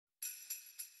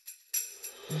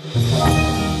Good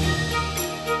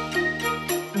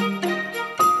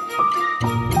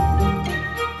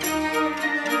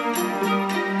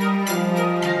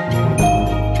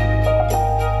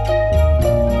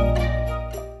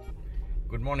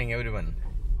morning everyone.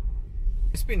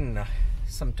 It's been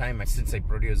some time since I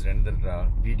produced another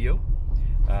video.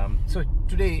 So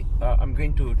today I'm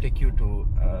going to take you to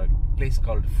a place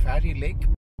called Fairy Lake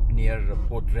near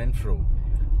Port Renfrew.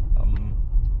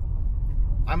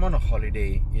 I'm on a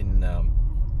holiday in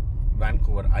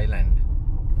Vancouver Island,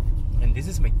 and this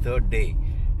is my third day.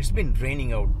 It's been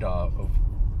raining out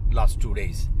last 2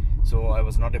 days, so I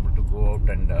was not able to go out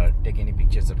and take any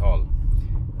pictures at all.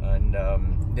 And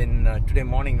then today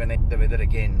morning when I checked the weather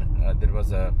again, there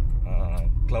was a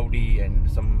cloudy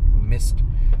and some mist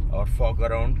or fog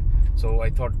around, so I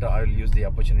thought I will use the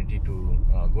opportunity to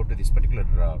go to this particular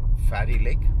Fairy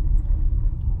Lake.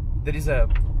 There is a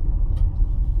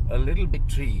little big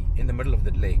tree in the middle of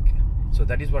the lake, so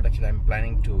that is what actually I'm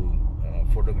planning to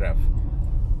photograph.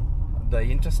 The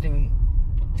interesting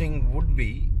thing would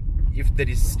be if there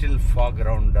is still fog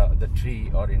around the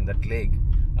tree or in that lake.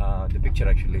 The picture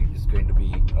actually is going to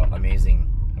be amazing,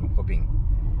 I'm hoping.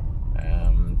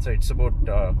 So it's about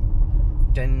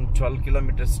 10-12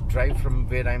 kilometers drive from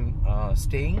where I'm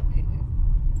staying.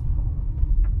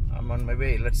 I'm on my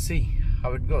way. Let's see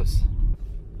how it goes.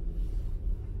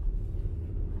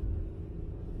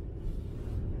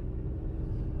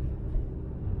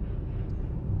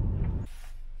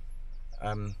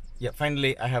 Yeah,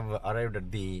 finally I have arrived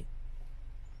at the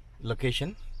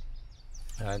location.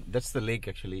 That's the lake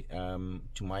actually,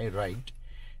 to my right,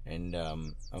 and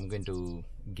I'm going to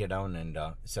get down and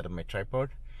set up my tripod,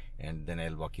 and then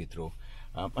I'll walk you through.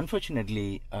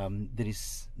 Unfortunately, there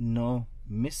is no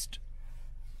mist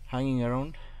hanging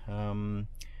around,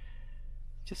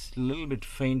 just a little bit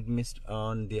faint mist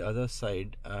on the other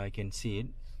side. I can see it,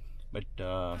 but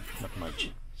not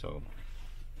much. So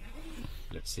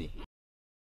let's see.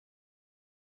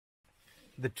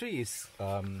 The tree is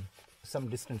some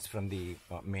distance from the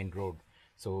main road,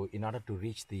 so in order to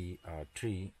reach the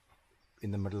tree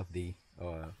in the middle of the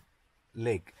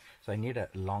lake, so I need a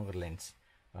longer lens,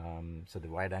 so the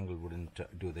wide angle wouldn't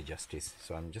do the justice.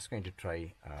 So I'm just going to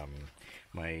try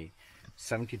my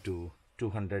 70-200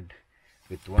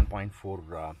 with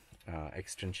 1.4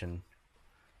 extension.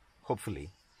 Hopefully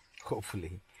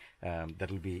that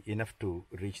will be enough to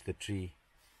reach the tree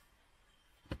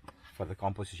for the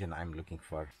composition I'm looking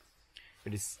for.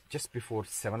 It is just before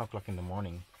 7 o'clock in the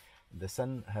morning. The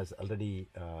sun has already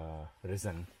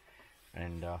risen,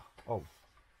 and oh,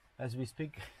 as we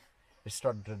speak, it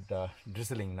started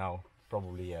drizzling now.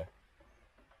 Probably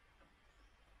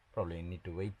need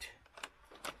to wait.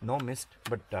 No mist,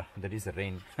 but there is a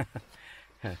rain.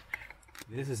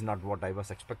 This is not what I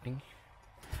was expecting.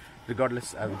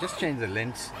 Regardless, I will just change the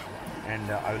lens,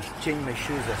 and I will change my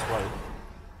shoes as well.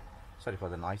 Sorry for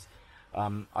the noise.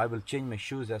 I will change my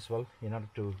shoes as well in order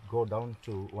to go down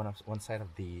to one side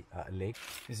of the lake.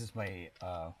 This is my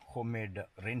homemade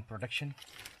rain protection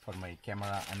for my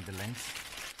camera and the lens.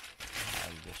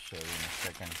 I'll just show you in a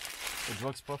second. It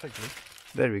works perfectly.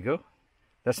 There we go.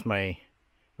 That's my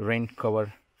rain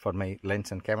cover for my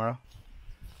lens and camera.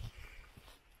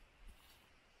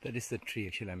 That is the tree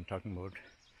actually I'm talking about.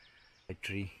 A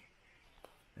tree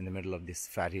in the middle of this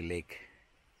Fairy Lake.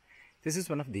 This is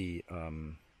one of the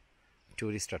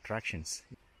tourist attractions.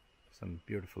 Some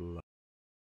beautiful,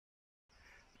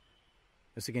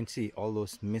 as you can see, all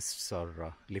those mists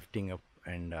are lifting up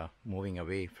and moving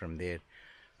away from there.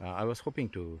 I was hoping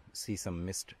to see some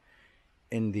mist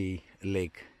in the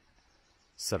lake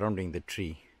surrounding the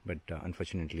tree, but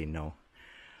unfortunately no.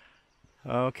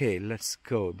 Okay, let's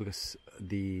go, because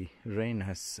the rain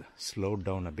has slowed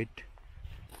down a bit.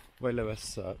 While I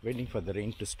was waiting for the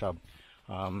rain to stop,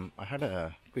 I had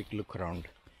a quick look around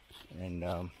and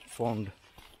found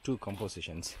two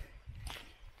compositions.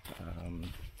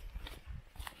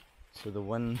 So the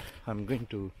one, I'm going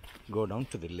to go down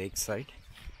to the lake side,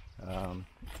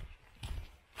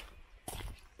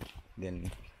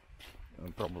 then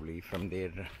probably from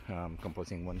there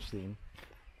composing one scene,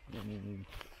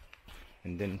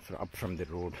 and then up from the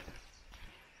road.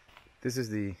 This is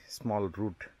the small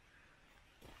route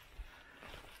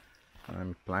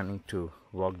I'm planning to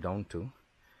walk down to,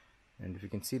 and if you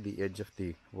can see the edge of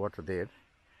the water there,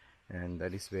 and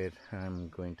that is where I'm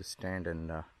going to stand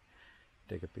and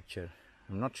take a picture.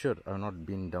 I'm not sure, I've not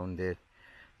been down there,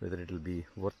 whether it will be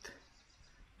worth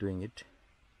doing it.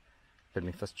 Let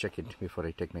me first check it before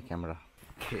I take my camera.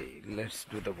 Okay, let's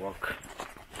do the walk.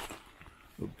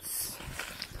 Oops.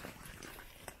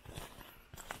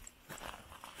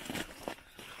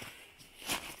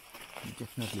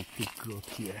 definitely thick growth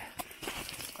here.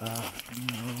 No,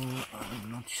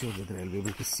 I'm not sure whether I'll be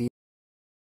able to see.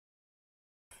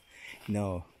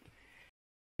 No,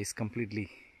 it's completely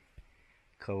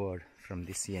covered from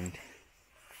this end,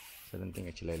 so I don't think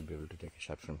actually I'll be able to take a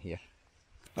shot from here.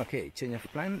 Okay, change of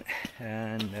plan,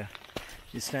 and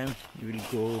this time we will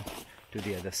go to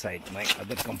the other side, my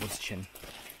other composition,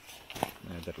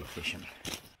 my other location.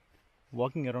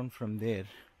 Walking around from there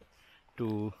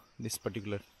to this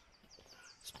particular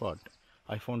spot,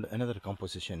 I found another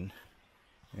composition,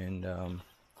 and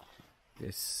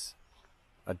this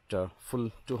at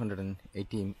full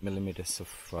 280 millimeters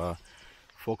of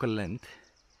focal length.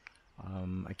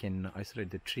 I can isolate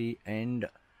the tree and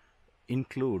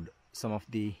include some of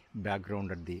the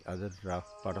background at the other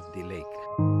part of the lake.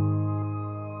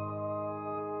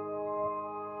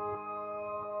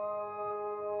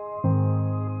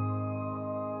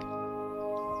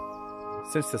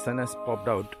 Since the sun has popped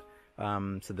out,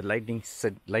 so the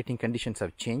lighting conditions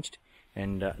have changed,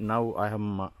 and now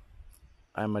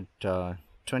I'm at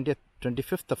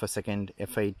 25th of a second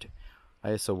f8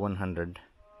 ISO 100.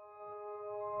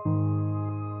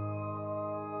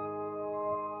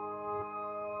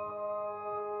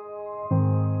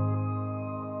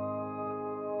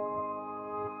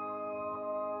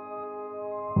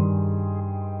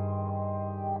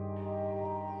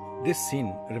 This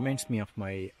scene reminds me of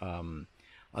my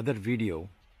other video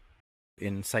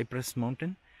in Cypress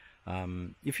Mountain.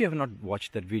 If you have not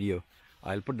watched that video,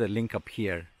 I'll put the link up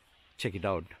here. Check it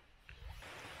out.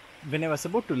 When I was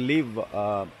about to leave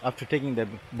after taking the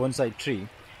bonsai tree,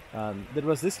 there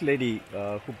was this lady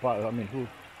who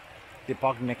they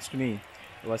parked next to me,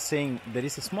 was saying there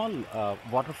is a small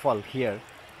waterfall here,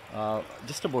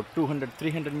 just about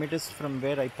 200-300 meters from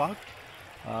where I parked.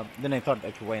 Then I thought,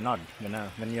 okay, why not?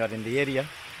 When you are in the area,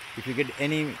 if you get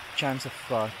any chance of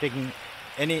taking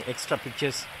any extra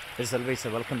pictures, it's always a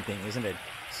welcome thing, isn't it?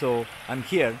 So I'm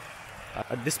here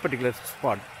at this particular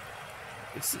spot.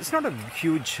 It's not a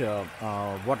huge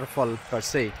waterfall per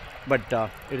se, but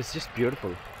it is just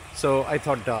beautiful. So I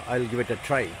thought I'll give it a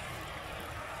try.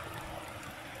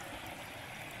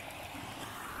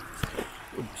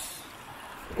 Oops.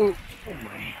 Oh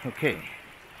my. Okay.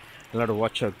 A lot of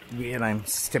watch out where I'm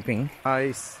stepping.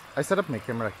 I set up my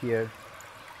camera here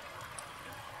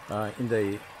in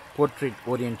the portrait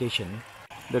orientation.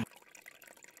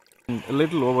 A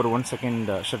little over 1 second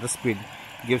shutter speed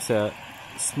gives a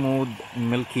smooth,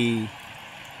 milky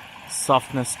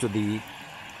softness to the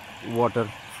water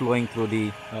flowing through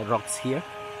the rocks here.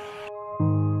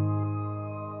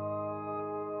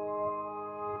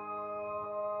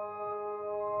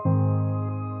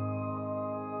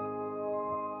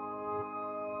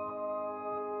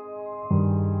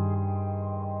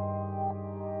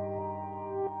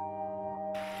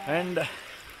 And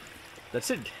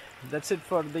that's it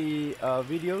for the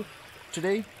video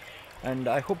today, and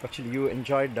I hope actually you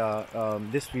enjoyed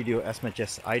this video as much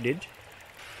as I did.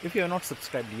 If you are not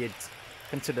subscribed yet,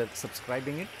 consider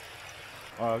subscribing it.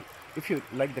 If you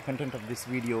like the content of this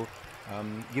video,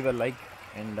 give a like,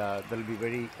 and that will be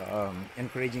very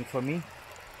encouraging for me.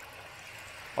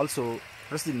 Also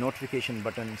press the notification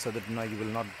button so that now you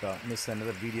will not miss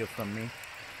another video from me.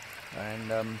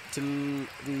 And till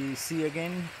we see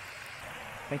again,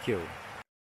 thank you.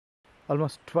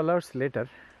 Almost 12 hours later,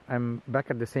 I'm back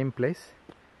at the same place.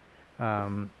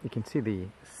 You can see the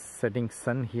setting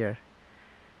sun here,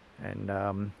 and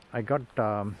I got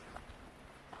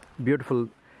beautiful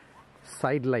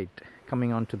side light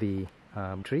coming onto the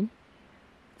tree.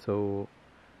 So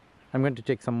I'm going to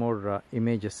take some more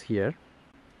images here.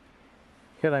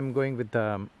 Here I'm going with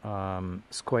the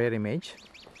square image.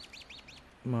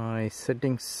 My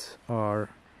settings are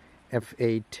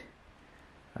f8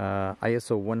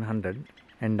 ISO 100,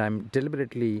 and I'm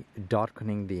deliberately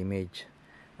darkening the image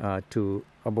to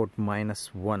about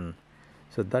 -1,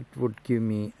 so that would give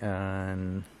me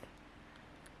an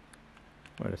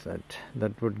what is that?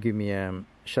 That would give me a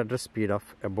shutter speed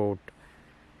of about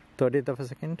 30th of a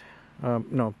second,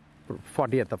 no,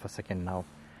 40th of a second now.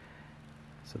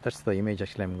 So that's the image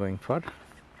actually I'm going for.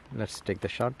 Let's take the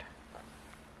shot.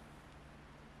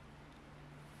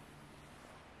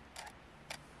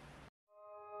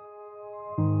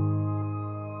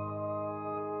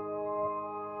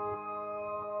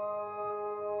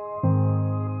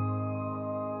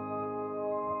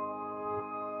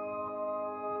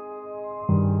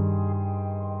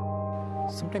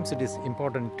 Sometimes it is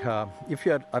important, if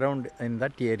you are around in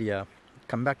that area,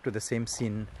 come back to the same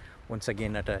scene once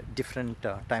again at a different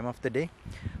time of the day.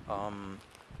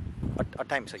 At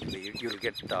times actually you'll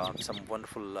get some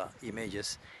wonderful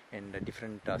images and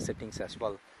different settings as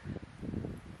well.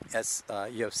 as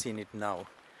you have seen it now.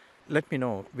 Let me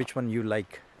know which one you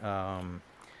like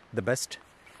the best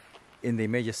in the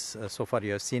images so far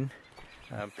you have seen.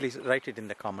 Please write it in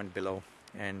the comment below,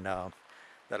 and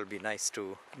that'll be nice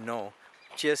to know.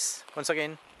 Cheers once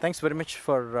again. Thanks very much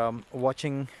for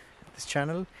watching this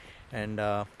channel, and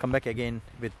come back again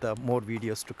with more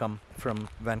videos to come from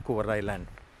Vancouver Island.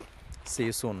 See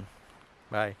you soon.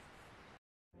 Bye.